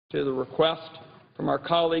to the request from our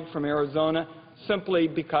colleague from Arizona simply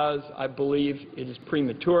because I believe it is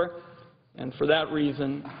premature. And for that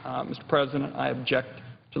reason, Mr. President, I object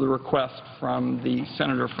to the request from the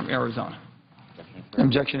senator from Arizona.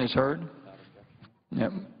 Objection is heard.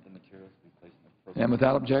 Yep. And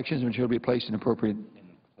without objections, the material will be placed in appropriate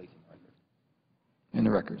in the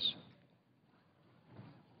records.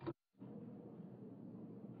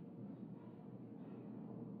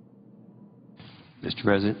 Mr.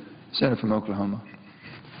 President. Senator from Oklahoma.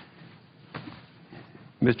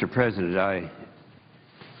 Mr. President, I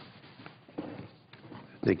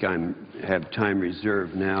think I have time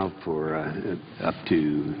reserved now for up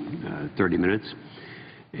to 30 minutes,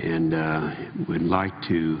 and would like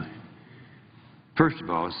to first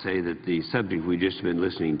of all say that the subject we just been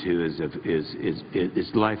listening to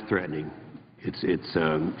is life-threatening.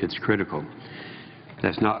 It's critical.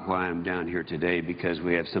 That's not why I'm down here today, because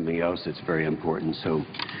we have something else that's very important. So,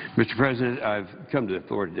 Mr. President, I've come to the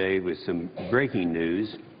floor today with some breaking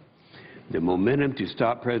news. The momentum to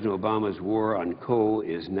stop President Obama's war on coal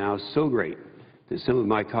is now so great that some of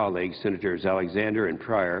my colleagues, Senators Alexander and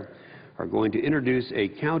Pryor, are going to introduce a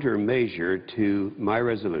countermeasure to my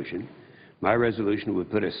resolution. My resolution would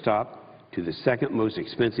put a stop to the second most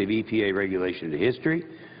expensive EPA regulation in history,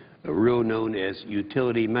 a rule known as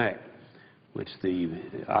utility MAC, which the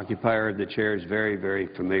occupier of the chair is very, very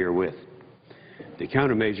familiar with. The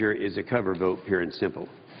countermeasure is a cover vote, pure and simple.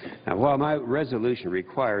 Now, while my resolution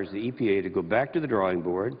requires the EPA to go back to the drawing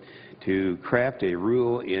board to craft a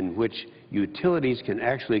rule in which utilities can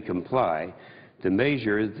actually comply, the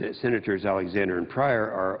measure that Senators Alexander and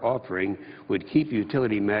Pryor are offering would keep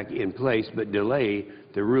utility MAC in place but delay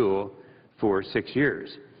the rule for 6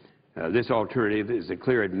 years. This alternative is a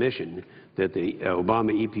clear admission that the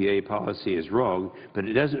Obama EPA policy is wrong, but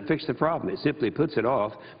it doesn't fix the problem. It simply puts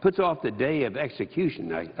off the day of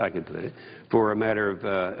execution, I could put it, for a matter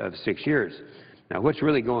of 6 years. Now, what's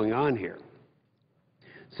really going on here?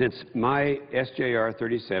 Since my SJR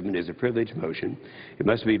 37 is a privileged motion, it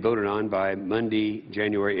must be voted on by Monday,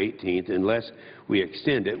 January 18th, unless we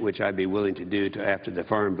extend it, which I'd be willing to do to after the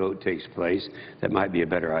farm vote takes place. That might be a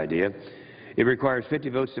better idea. It requires 50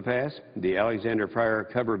 votes to pass. The Alexander Pryor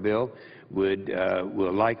cover bill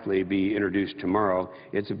will likely be introduced tomorrow.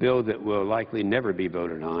 It's a bill that will likely never be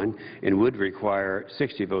voted on and would require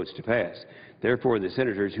 60 votes to pass. Therefore, the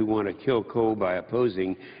senators who want to kill coal by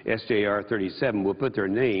opposing SJR 37 will put their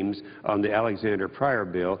names on the Alexander Pryor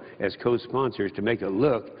bill as co-sponsors to make it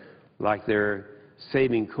look like they're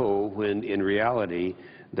saving coal when in reality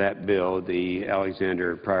that bill, the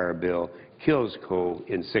Alexander Pryor bill, kills coal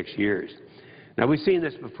in 6 years. Now, we've seen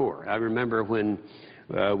this before. I remember when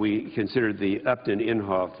we considered the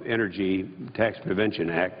Upton-Inhofe Energy Tax Prevention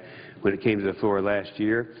Act when it came to the floor last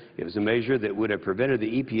year. It was a measure that would have prevented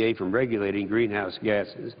the EPA from regulating greenhouse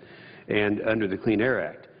gases and under the Clean Air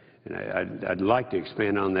Act. And I'd like to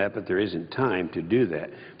expand on that, but there isn't time to do that.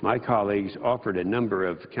 My colleagues offered a number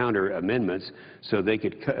of counter amendments so they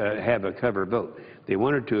could have a cover vote. They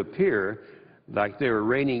wanted to appear like they were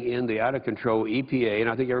reining in the out-of-control EPA, and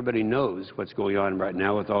I think everybody knows what's going on right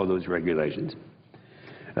now with all those regulations,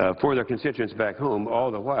 for their constituents back home,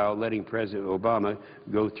 all the while letting President Obama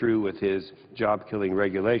go through with his job-killing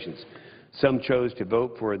regulations. Some chose to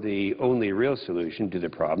vote for the only real solution to the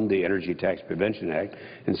problem, the Energy Tax Prevention Act,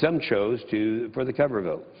 and some chose for the cover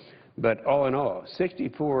vote. But all in all,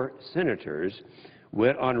 64 senators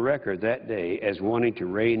went on record that day as wanting to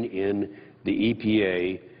rein in the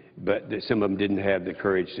EPA, but some of them didn't have the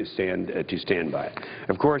courage to stand by it.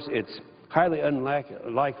 Of course, it's highly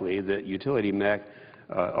unlikely that utility MAC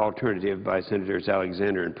alternative by Senators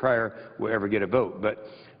Alexander and Pryor will ever get a vote. But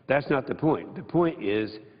that's not the point. The point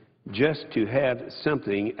is just to have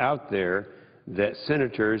something out there that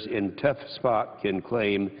senators in tough spot can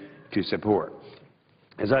claim to support.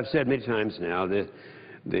 As I've said many times now, the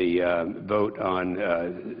vote on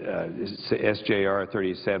SJR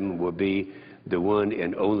 37 will be the one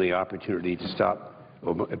and only opportunity to stop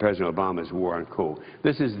President Obama's war on coal.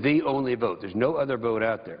 This is the only vote. There's no other vote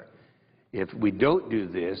out there. If we don't do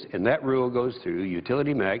this and that rule goes through,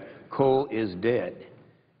 utility MAC, coal is dead.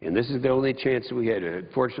 And this is the only chance that we had.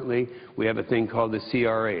 Fortunately, we have a thing called the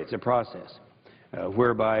CRA. It's a process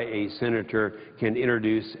whereby a senator can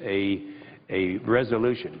introduce a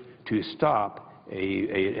resolution to stop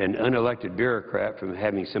an unelected bureaucrat from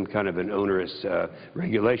having some kind of an onerous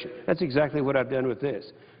regulation. That's exactly what I've done with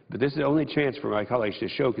this. But this is the only chance for my colleagues to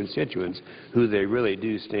show constituents who they really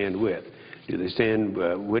do stand with. Do they stand,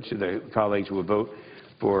 which of the colleagues will vote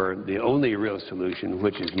for the only real solution,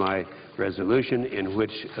 which is my resolution, and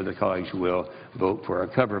which of the colleagues will vote for a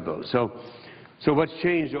cover vote. So So what's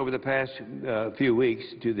changed over the past few weeks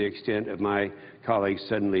to the extent of my colleagues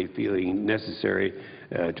suddenly feeling necessary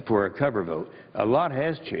for a cover vote? A lot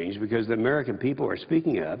has changed because the American people are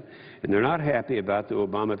speaking up, and they're not happy about the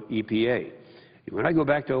Obama EPA. When I go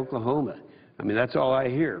back to Oklahoma, I mean, that's all I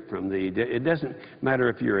hear from it doesn't matter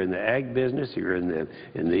if you're in the ag business, you're in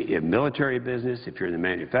the military business, if you're in the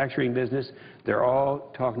manufacturing business, they're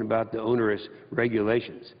all talking about the onerous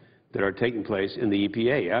regulations that are taking place in the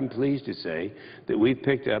EPA. I'm pleased to say that we've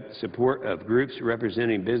picked up support of groups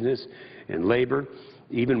representing business and labor.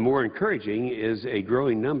 Even more encouraging is a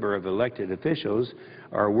growing number of elected officials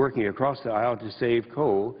are working across the aisle to save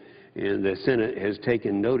coal, and the Senate has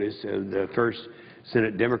taken notice of the first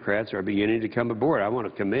Senate Democrats are beginning to come aboard. I want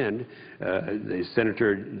to commend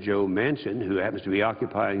Senator Joe Manchin, who happens to be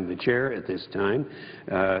occupying the chair at this time,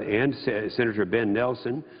 and Senator Ben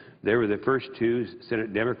Nelson. They were the first two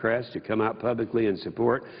Senate Democrats to come out publicly in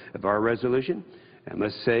support of our resolution. I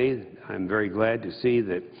must say I'm very glad to see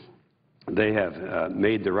that they have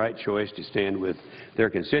made the right choice to stand with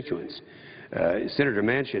their constituents. Senator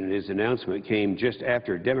Manchin and his announcement came just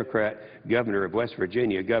after Democrat Governor of West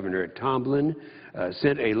Virginia, Governor Tomblin,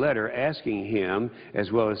 sent a letter asking him,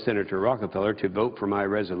 as well as Senator Rockefeller, to vote for my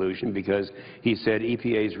resolution because he said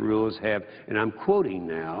EPA's rules have, and I'm quoting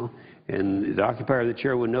now, and the occupier of the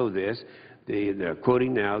chair will know this,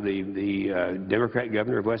 quoting now the Democrat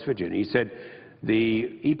Governor of West Virginia. He said,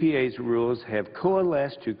 the EPA's rules have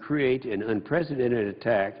coalesced to create an unprecedented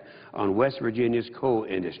attack on West Virginia's coal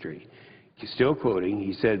industry. Still quoting,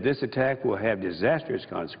 he said, this attack will have disastrous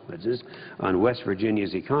consequences on West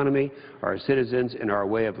Virginia's economy, our citizens, and our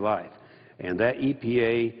way of life. And that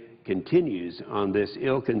EPA continues on this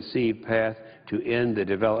ill-conceived path to end the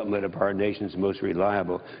development of our nation's most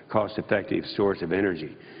reliable, cost-effective source of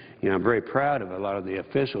energy. You know, I'm very proud of a lot of the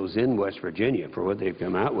officials in West Virginia for what they've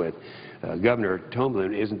come out with. Governor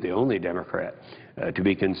Tomblin isn't the only Democrat to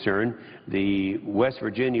be concerned. The West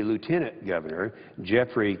Virginia Lieutenant Governor,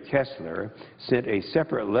 Jeffrey Kessler, sent a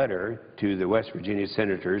separate letter to the West Virginia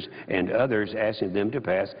senators and others asking them to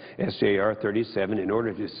pass SJR 37 in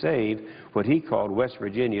order to save what he called West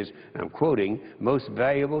Virginia's, I'm quoting, most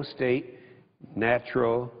valuable state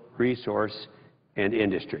natural resource and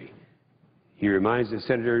industry. He reminds the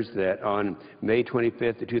senators that on May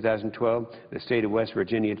 25th of 2012, the state of West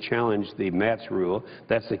Virginia challenged the MATS rule,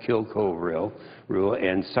 that's the kill coal rule,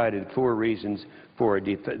 and cited 4 reasons for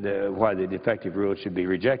why the defective rule should be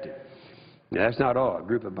rejected. Now, that's not all. A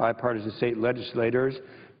group of bipartisan state legislators,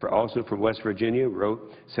 also from West Virginia,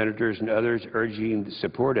 wrote senators and others urging the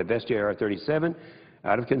support of SJR 37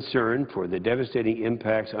 out of concern for the devastating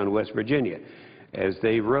impacts on West Virginia. As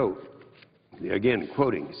they wrote, again,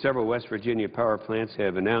 quoting, several West Virginia power plants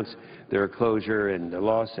have announced their closure and the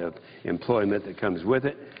loss of employment that comes with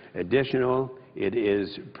it. Additional, it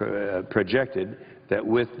is projected that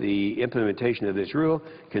with the implementation of this rule,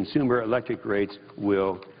 consumer electric rates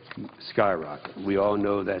will skyrocket. We all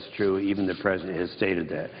know that's true. Even the President has stated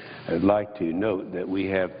that. I'd like to note that we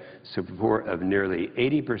have support of nearly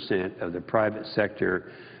 80% of the private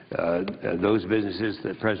sector. Those businesses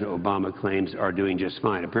that President Obama claims are doing just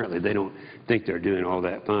fine. Apparently, they don't think they're doing all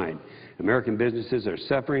that fine. American businesses are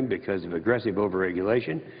suffering because of aggressive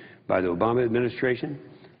overregulation by the Obama administration.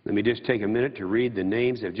 Let me just take a minute to read the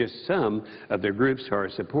names of just some of the groups who are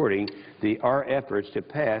supporting our efforts to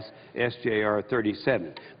pass SJR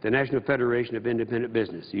 37. The National Federation of Independent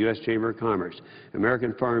Business, the U.S. Chamber of Commerce,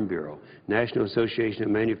 American Farm Bureau, National Association of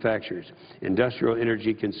Manufacturers, Industrial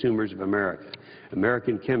Energy Consumers of America,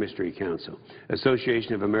 American Chemistry Council,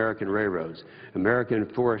 Association of American Railroads, American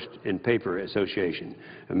Forest and Paper Association,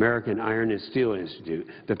 American Iron and Steel Institute,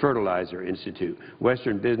 the Fertilizer Institute,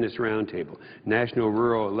 Western Business Roundtable, National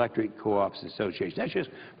Rural Electric Co-ops Association. That's just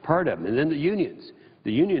part of them. And then the unions.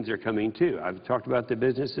 The unions are coming too. I've talked about the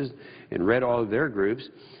businesses and read all of their groups.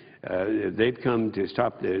 They've come to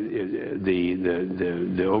stop the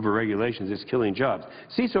overregulations that's killing jobs.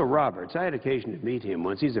 Cecil Roberts, I had occasion to meet him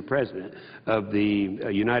once. He's the president of the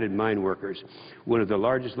United Mine Workers, one of the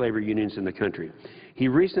largest labor unions in the country. He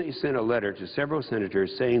recently sent a letter to several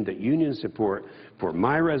senators saying that union support for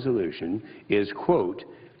my resolution is, quote,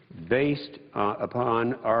 based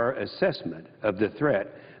upon our assessment of the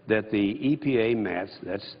threat that the EPA MATS,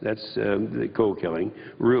 that's the coal killing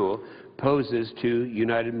rule, poses to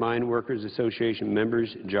United Mine Workers Association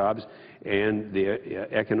members' jobs and the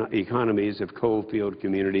economies of coal field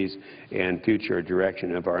communities and future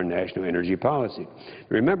direction of our national energy policy.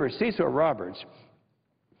 Remember, Cecil Roberts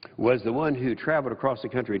was the one who traveled across the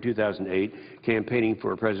country in 2008 campaigning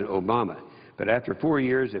for President Obama. But after 4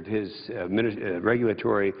 years of his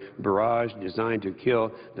regulatory barrage designed to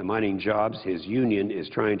kill the mining jobs his union is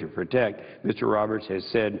trying to protect, Mr. Roberts has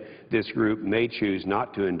said this group may choose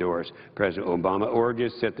not to endorse President Obama or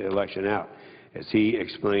just sit the election out. As he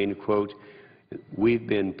explained, quote, "We've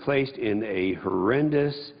been placed in a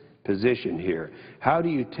horrendous position here. How do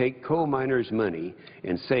you take coal miners' money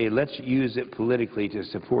and say, let's use it politically to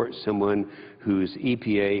support someone whose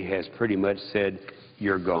EPA has pretty much said,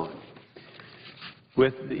 you're gone?"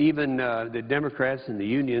 With even the Democrats and the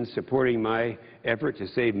unions supporting my effort to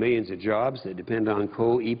save millions of jobs that depend on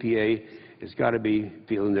coal, EPA has got to be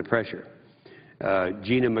feeling the pressure.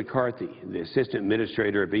 Gina McCarthy, the Assistant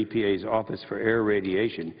Administrator of EPA's Office for Air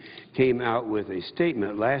Radiation, came out with a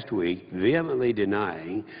statement last week vehemently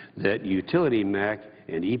denying that utility MAC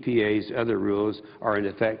and EPA's other rules are in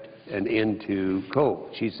effect an end to coal.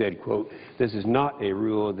 She said, quote, "This is not a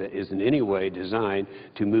rule that is in any way designed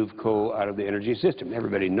to move coal out of the energy system."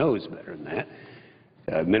 Everybody knows better than that.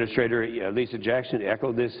 Administrator Lisa Jackson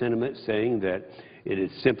echoed this sentiment, saying that it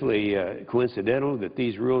is simply coincidental that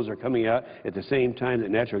these rules are coming out at the same time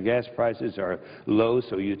that natural gas prices are low,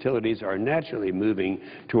 so utilities are naturally moving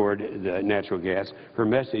toward the natural gas. Her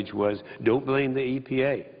message was, don't blame the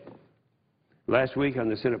EPA. Last week on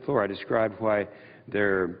the Senate floor, I described why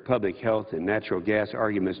their public health and natural gas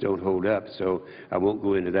arguments don't hold up, so I won't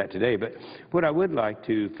go into that today. But what I would like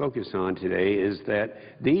to focus on today is that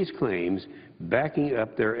these claims backing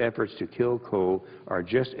up their efforts to kill coal are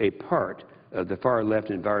just a part of the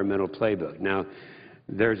far-left environmental playbook. Now,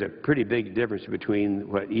 there's a pretty big difference between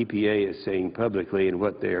what EPA is saying publicly and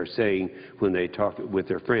what they are saying when they talk with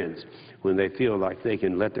their friends, when they feel like they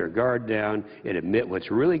can let their guard down and admit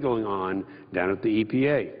what's really going on down at the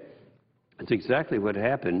EPA. It's exactly what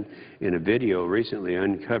happened in a video recently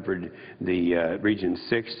uncovered the Region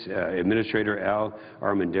 6 Administrator Al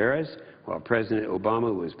Armendariz while President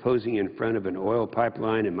Obama was posing in front of an oil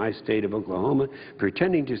pipeline in my state of Oklahoma,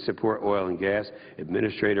 pretending to support oil and gas.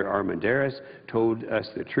 Administrator Armendariz told us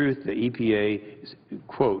the truth. The EPA's,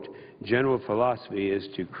 quote, "general philosophy is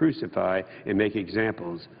to crucify and make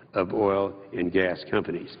examples of oil and gas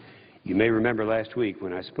companies." You may remember last week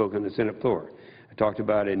when I spoke on the Senate floor. I talked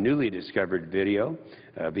about a newly discovered video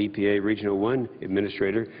of EPA Regional 1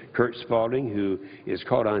 Administrator Kurt Spaulding, who is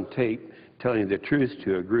caught on tape telling the truth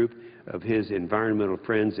to a group of his environmental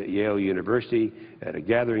friends at Yale University. At a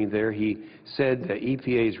gathering there, he said that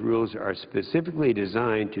EPA's rules are specifically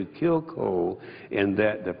designed to kill coal and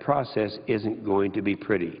that the process isn't going to be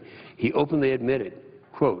pretty. He openly admitted,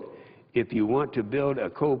 quote, "If you want to build a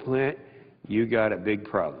coal plant, you got a big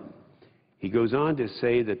problem." He goes on to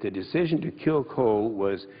say that the decision to kill coal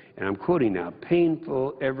was, and I'm quoting now,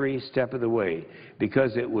 "painful every step of the way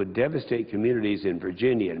because it would devastate communities in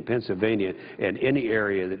Virginia and Pennsylvania and any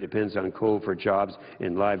area that depends on coal for jobs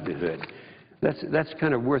and livelihood." That's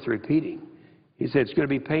kind of worth repeating. He said it's going to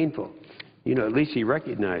be painful. You know, at least he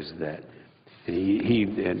recognized that.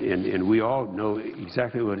 And we all know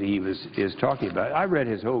exactly what he is talking about. I read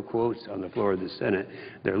his whole quotes on the floor of the Senate.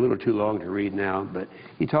 They're a little too long to read now, but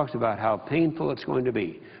he talks about how painful it's going to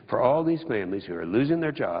be for all these families who are losing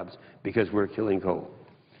their jobs because we're killing coal.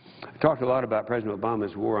 I talked a lot about President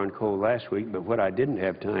Obama's war on coal last week, but what I didn't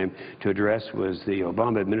have time to address was the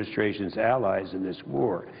Obama administration's allies in this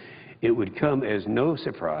war. It would come as no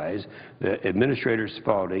surprise that Administrator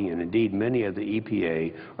Spaulding and indeed many of the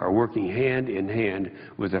EPA are working hand in hand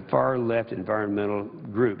with the far-left environmental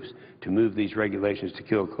groups to move these regulations to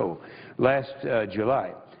kill coal. Last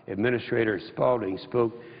July, Administrator Spaulding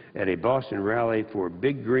spoke at a Boston rally for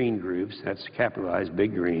Big Green groups, that's capitalized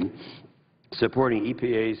Big Green, supporting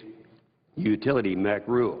EPA's utility MAC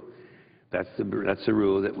rule. That's the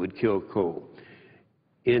rule that would kill coal.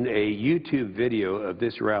 In a YouTube video of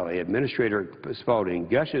this rally, Administrator Spaulding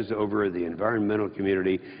gushes over the environmental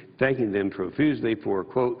community, thanking them profusely for,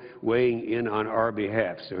 quote, "weighing in on our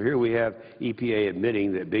behalf." So here we have EPA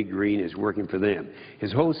admitting that Big Green is working for them.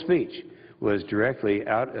 His whole speech was directly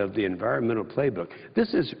out of the environmental playbook.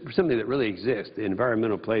 This is something that really exists, the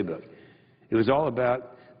environmental playbook. It was all about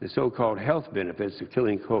the so-called health benefits of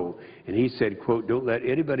killing coal. And he said, quote, "don't let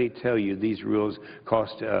anybody tell you these rules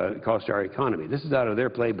cost our economy." This is out of their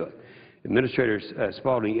playbook. Administrator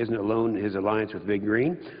Spaulding isn't alone in his alliance with Big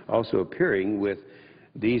Green. Also appearing with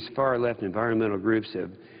these far-left environmental groups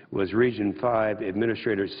was Region 5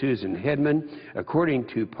 Administrator Susan Hedman. According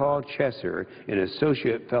to Paul Chesser, an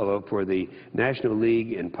associate fellow for the National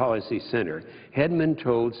League and Policy Center, Hedman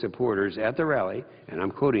told supporters at the rally, and I'm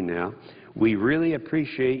quoting now, We really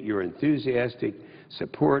appreciate your enthusiastic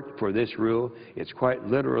support for this rule. It's quite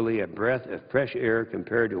literally a breath of fresh air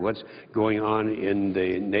compared to what's going on in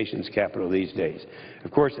the nation's capital these days.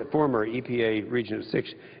 Of course, the former EPA Region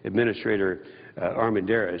 6 Administrator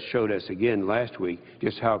Armendariz showed us again last week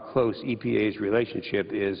just how close EPA's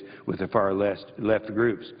relationship is with the far left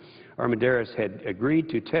groups. Armendariz had agreed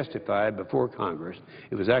to testify before Congress.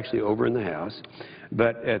 It was actually over in the House,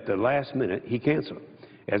 but at the last minute he canceled.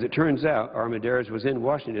 As it turns out, Armendariz was in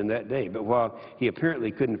Washington that day, but while he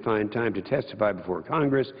apparently couldn't find time to testify before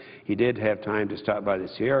Congress, he did have time to stop by the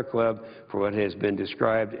Sierra Club for what has been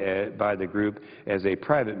described by the group as a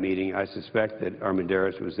private meeting. I suspect that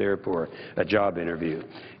Armendariz was there for a job interview.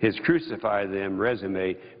 His Crucify Them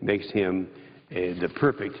resume makes him the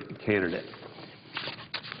perfect candidate.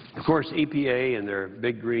 Of course, EPA and their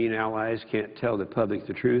big green allies can't tell the public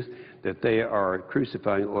the truth, that they are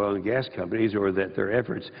crucifying oil and gas companies, or that their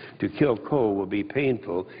efforts to kill coal will be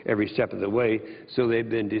painful every step of the way, so they've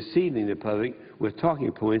been deceiving the public with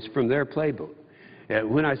talking points from their playbook.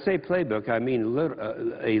 When I say playbook, I mean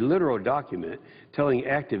a literal document telling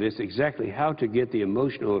activists exactly how to get the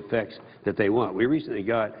emotional effects that they want. We recently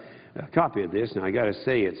got a copy of this, and I got to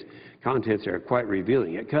say its contents are quite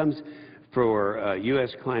revealing. It comes for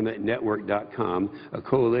USClimateNetwork.com, a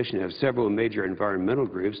coalition of several major environmental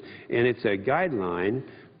groups, and it's a guideline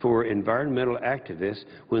for environmental activists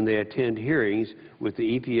when they attend hearings with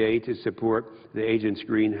the EPA to support the agency's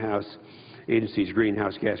greenhouse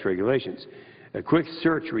gas regulations. A quick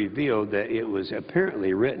search revealed that it was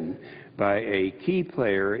apparently written by a key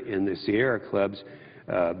player in the Sierra Club's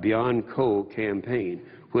Beyond Coal campaign,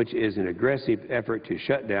 which is an aggressive effort to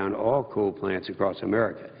shut down all coal plants across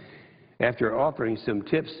America. After offering some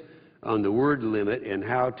tips on the word limit and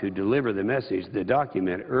how to deliver the message, the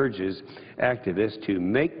document urges activists to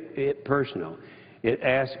make it personal. It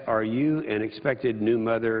asks, are you an expected new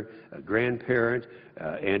mother, a grandparent,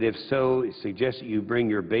 and if so, it suggests that you bring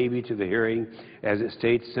your baby to the hearing. As it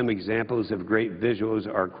states, some examples of great visuals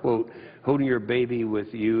are, quote, holding your baby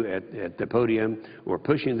with you at the podium, or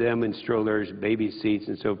pushing them in strollers, baby seats,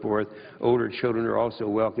 and so forth. Older children are also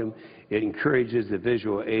welcome. It encourages the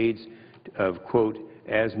visual aids of, quote,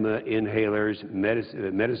 asthma inhalers,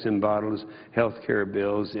 medicine bottles, health care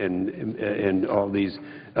bills, and all these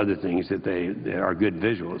other things that are good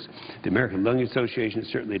visuals. The American Lung Association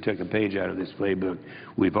certainly took a page out of this playbook.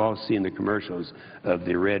 We've all seen the commercials of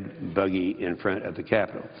the red buggy in front of the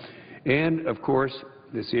Capitol. And, of course,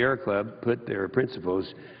 the Sierra Club put their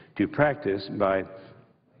principles to practice by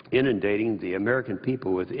inundating the American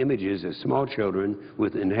people with images of small children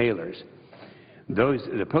with inhalers.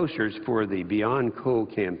 The posters for the Beyond Coal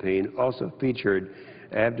campaign also featured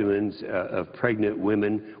abdomens of pregnant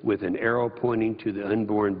women with an arrow pointing to the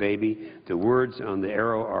unborn baby. The words on the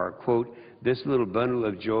arrow are, quote, this little bundle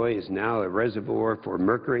of joy is now a reservoir for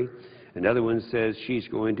mercury. Another one says she's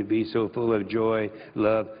going to be so full of joy,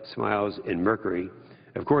 love, smiles, and mercury.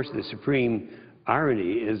 Of course, the supreme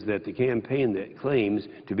irony is that the campaign that claims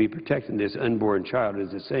to be protecting this unborn child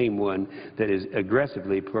is the same one that is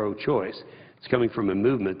aggressively pro-choice. It's coming from a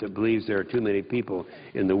movement that believes there are too many people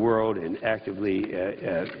in the world and actively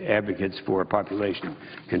advocates for population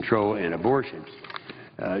control and abortion.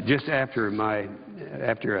 Just after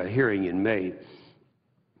a hearing in May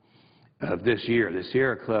of this year, the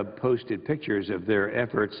Sierra Club posted pictures of their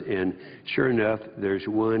efforts, and sure enough, there's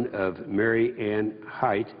one of Mary Ann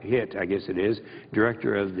Hitt, I guess it is,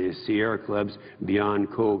 director of the Sierra Club's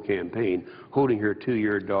Beyond Coal campaign, holding her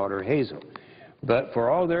 2-year daughter, Hazel. But for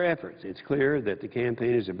all their efforts, it's clear that the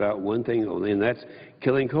campaign is about one thing only, and that's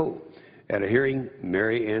killing coal. At a hearing,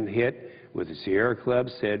 Mary Ann Hitt with the Sierra Club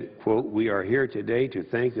said, quote, we are here today to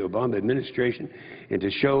thank the Obama administration and to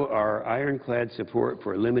show our ironclad support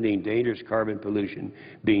for limiting dangerous carbon pollution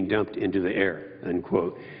being dumped into the air,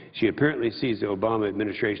 unquote. She apparently sees the Obama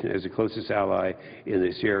administration as the closest ally in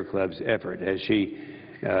the Sierra Club's effort. As she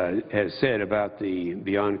has said about the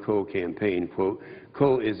Beyond Coal campaign, quote,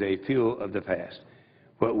 coal is a fuel of the past.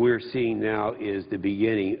 What we're seeing now is the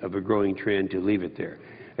beginning of a growing trend to leave it there.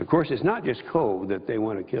 Of course, it's not just coal that they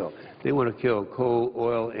want to kill. They want to kill coal,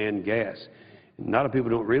 oil, and gas. A lot of people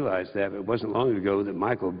don't realize that, but it wasn't long ago that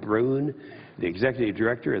Michael Brune, the executive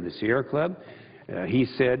director of the Sierra Club, he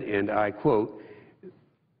said, and I quote,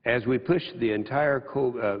 as we push the entire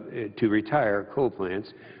coal, to retire coal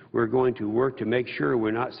plants, we're going to work to make sure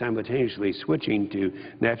we're not simultaneously switching to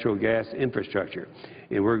natural gas infrastructure.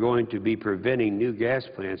 And we're going to be preventing new gas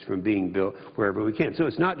plants from being built wherever we can. So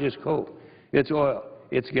it's not just coal. It's oil.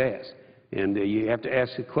 It's gas. And you have to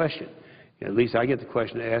ask the question, At least I get the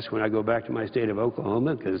question asked when I go back to my state of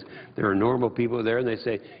Oklahoma, because there are normal people there, and they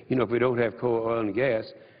say, you know, if we don't have coal, oil, and gas,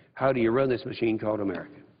 how do you run this machine called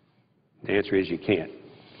America? The answer is you can't.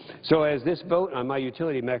 So as this vote on my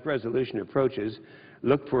utility MAC resolution approaches,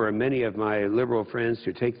 look for many of my liberal friends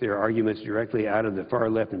to take their arguments directly out of the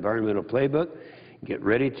far-left environmental playbook. Get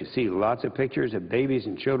ready to see lots of pictures of babies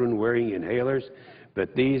and children wearing inhalers,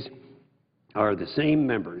 but these are the same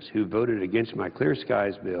members who voted against my Clear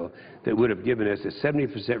Skies bill that would have given us a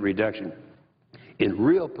 70% reduction in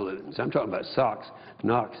real pollutants. I'm talking about SOx,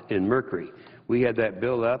 NOx, and mercury. We had that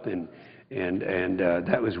bill up, and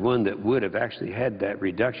that was one that would have actually had that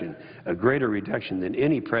reduction, a greater reduction than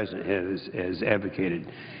any president has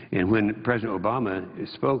advocated. And when President Obama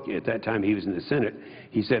spoke at that time, he was in the Senate,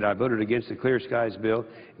 he said, I voted against the Clear Skies bill.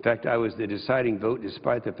 In fact, I was the deciding vote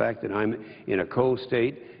despite the fact that I'm in a coal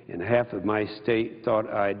state, and half of my state thought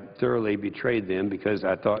I'd thoroughly betrayed them because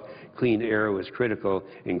I thought clean air was critical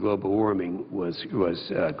and global warming was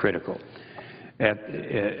critical. At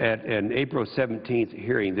an April 17th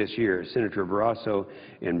hearing this year, Senator Barrasso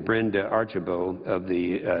and Brenda Archibald of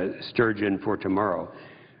the Sturgeon for Tomorrow,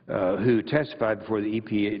 who testified before the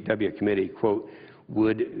EPW committee, quote,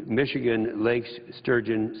 would Michigan Lakes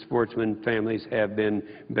sturgeon sportsmen families have been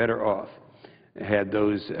better off had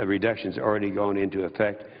those reductions already gone into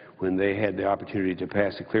effect when they had the opportunity to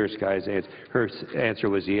pass the Clear Skies? Her answer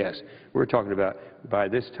was yes. We're talking about by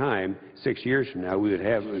this time, 6 years from now, we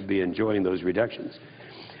would be enjoying those reductions.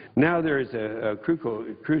 Now there's a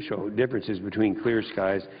crucial differences between Clear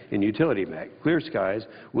Skies and Utility MAC. Clear Skies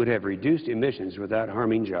would have reduced emissions without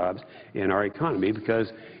harming jobs in our economy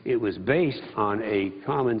because it was based on a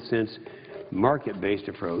common sense market-based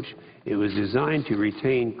approach. It was designed to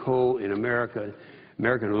retain coal in American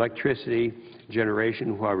electricity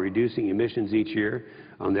generation while reducing emissions each year.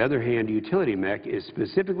 On the other hand, Utility MAC is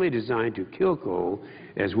specifically designed to kill coal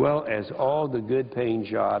as well as all the good-paying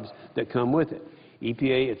jobs that come with it.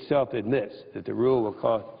 EPA itself admits that the rule will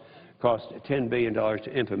cost $10 billion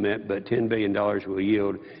to implement, but $10 billion will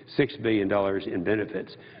yield $6 billion in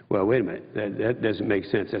benefits. Well, wait a minute. That doesn't make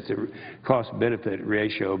sense. That's a cost-benefit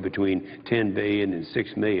ratio between $10 billion and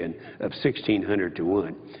 $6 million of 1,600 to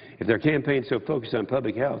 1. If their campaign's so focused on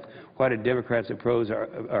public health, why did Democrats oppose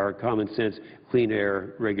our common-sense clean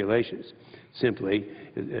air regulations? Simply,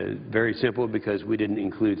 very simple, because we didn't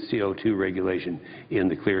include CO2 regulation in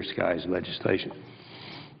the Clear Skies legislation.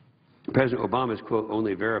 President Obama's quote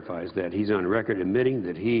only verifies that. He's on record admitting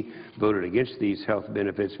that he voted against these health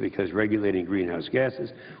benefits because regulating greenhouse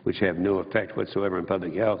gases, which have no effect whatsoever on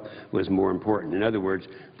public health, was more important. In other words,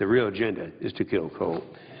 the real agenda is to kill coal.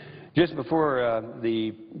 Just before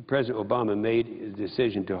President Obama made the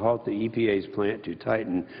decision to halt the EPA's plan to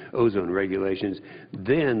tighten ozone regulations,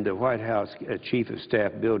 then the White House Chief of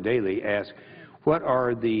Staff Bill Daley asked, what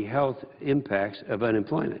are the health impacts of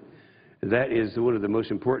unemployment? That is one of the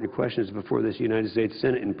most important questions before this United States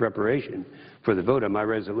Senate in preparation for the vote on my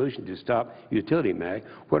resolution to stop Utility MAC.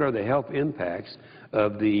 What are the health impacts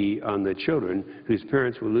on the children whose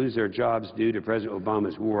parents will lose their jobs due to President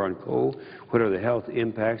Obama's war on coal? What are the health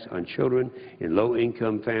impacts on children in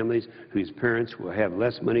low-income families whose parents will have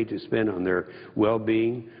less money to spend on their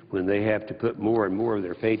well-being when they have to put more and more of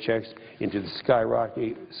their paychecks into the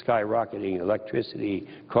skyrocketing electricity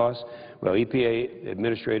costs? Well, EPA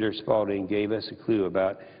Administrator Spalding gave us a clue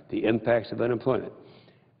about the impacts of unemployment.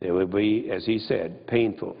 It would be, as he said,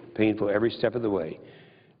 painful every step of the way.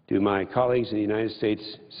 Do my colleagues in the United States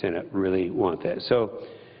Senate really want that? So,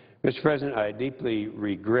 Mr. President, I deeply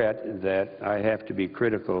regret that I have to be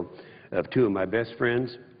critical of two of my best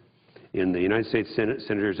friends in the United States Senate,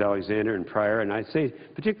 Senators Alexander and Pryor, and I say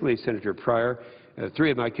particularly Senator Pryor.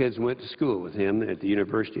 3 of my kids went to school with him at the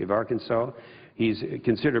University of Arkansas. He's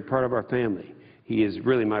considered part of our family. He is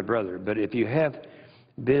really my brother. But if you have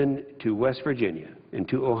been to West Virginia and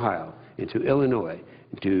to Ohio and to Illinois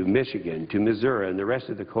and to Michigan, to Missouri and the rest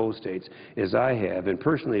of the coal states, as I have, and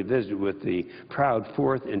personally visited with the proud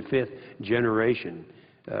 4th and 5th generation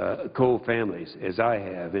coal families, as I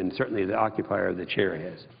have, and certainly the occupier of the chair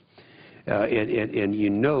has, and you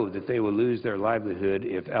know that they will lose their livelihood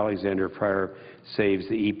if Alexander Pryor saves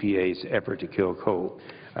the EPA's effort to kill coal.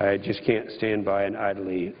 I just can't stand by and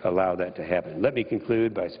idly allow that to happen. Let me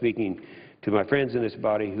conclude by speaking to my friends in this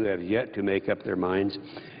body who have yet to make up their minds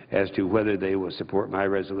as to whether they will support my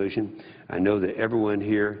resolution. I know that everyone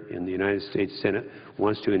here in the United States Senate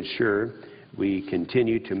wants to ensure we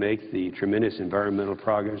continue to make the tremendous environmental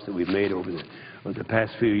progress that we've made over the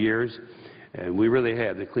past few years. And we really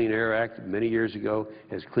have. The Clean Air Act many years ago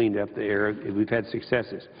has cleaned up the air. We've had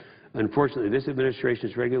successes. Unfortunately, this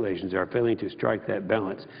administration's regulations are failing to strike that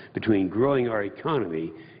balance between growing our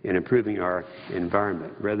economy and improving our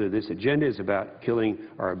environment. Rather, this agenda is about killing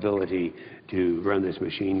our ability to run this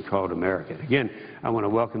machine called America. Again, I want to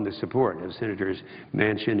welcome the support of Senators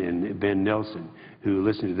Manchin and Ben Nelson, who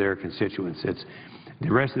listen to their constituents. It's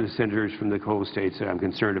the rest of the senators from the coal states that I'm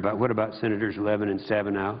concerned about. What about Senators Levin and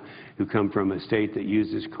Stabenow, who come from a state that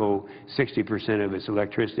uses coal 60% of its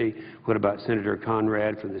electricity? What about Senator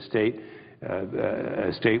Conrad from the state,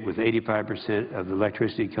 a state with 85% of the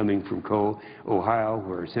electricity coming from coal? Ohio,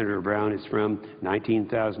 where Senator Brown is from,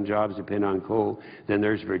 19,000 jobs depend on coal. Then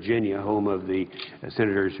there's Virginia, home of the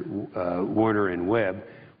Senators Warner and Webb,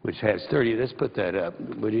 which has 30. Let's put that up,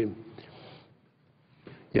 would you?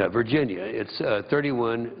 Yeah, Virginia, it's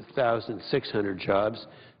 31,600 jobs,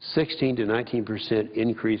 16 to 19%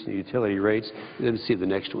 increase in utility rates. Let's see the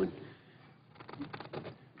next one.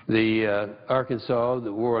 The Arkansas,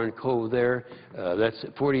 the war on coal there, that's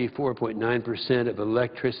 44.9% of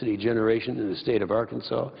electricity generation in the state of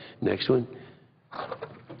Arkansas. Next one.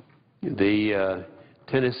 The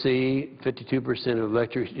Tennessee, 52% of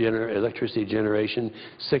electricity generation,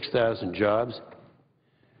 6,000 jobs.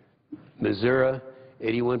 Missouri,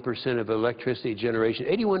 81% of electricity generation,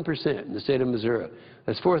 81% in the state of Missouri.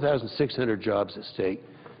 That's 4,600 jobs at stake.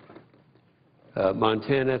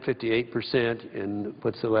 Montana, 58%, and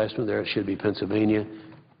what's the last one there? It should be Pennsylvania.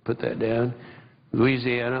 Put that down.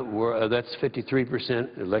 Louisiana, that's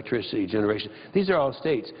 53% electricity generation. These are all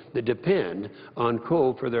states that depend on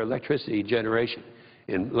coal for their electricity generation.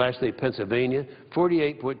 And lastly, Pennsylvania,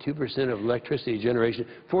 48.2% of electricity generation,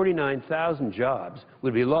 49,000 jobs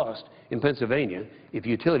would be lost in Pennsylvania if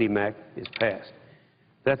Utility MAC is passed.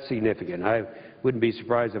 That's significant. I wouldn't be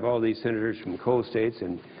surprised if all these senators from coal states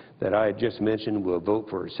and that I just mentioned will vote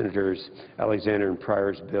for Senators Alexander and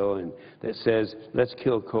Pryor's bill and that says, let's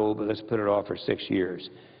kill coal, but let's put it off for 6 years.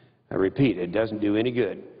 I repeat, it doesn't do any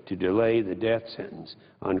good to delay the death sentence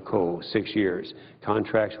on coal 6 years.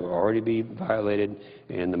 Contracts will already be violated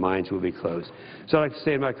and the mines will be closed. So I'd like to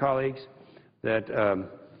say to my colleagues that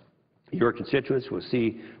your constituents will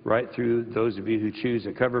see right through those of you who choose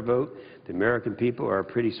a cover vote. The American people are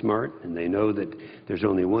pretty smart and they know that there's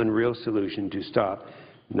only one real solution to stop,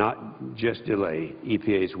 not just delay,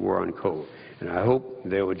 EPA's war on coal. And I hope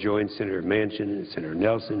they will join Senator Manchin and Senator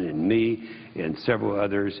Nelson and me and several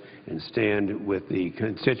others and stand with the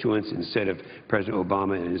constituents instead of President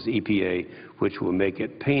Obama and his EPA, which will make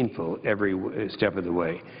it painful every step of the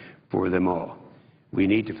way for them all. We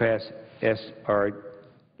need to pass S.R.J.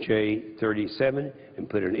 37 and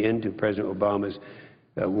put an end to President Obama's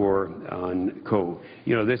war on coal.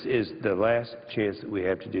 You know, this is the last chance that we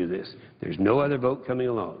have to do this. There's no other vote coming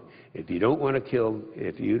along. If you don't want to kill,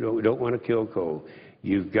 coal,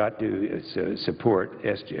 you've got to support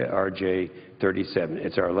S.R.J. 37.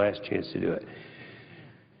 It's our last chance to do it.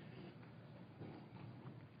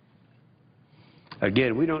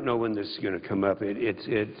 Again, we don't know when this is going to come up. It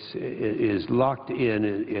is locked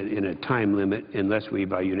in a time limit unless we,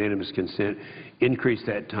 by unanimous consent, increase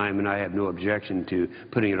that time, and I have no objection to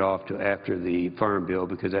putting it off to after the Farm Bill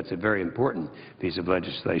because that's a very important piece of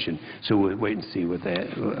legislation. So we'll wait and see what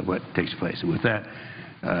takes place. And with that,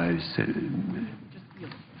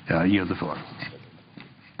 yield the floor.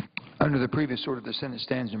 Under the previous order, the Senate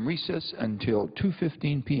stands in recess until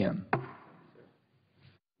 2:15 p.m.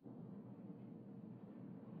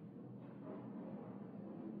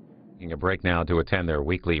 Taking a break now to attend their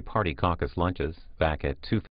weekly party caucus lunches back at 2:00.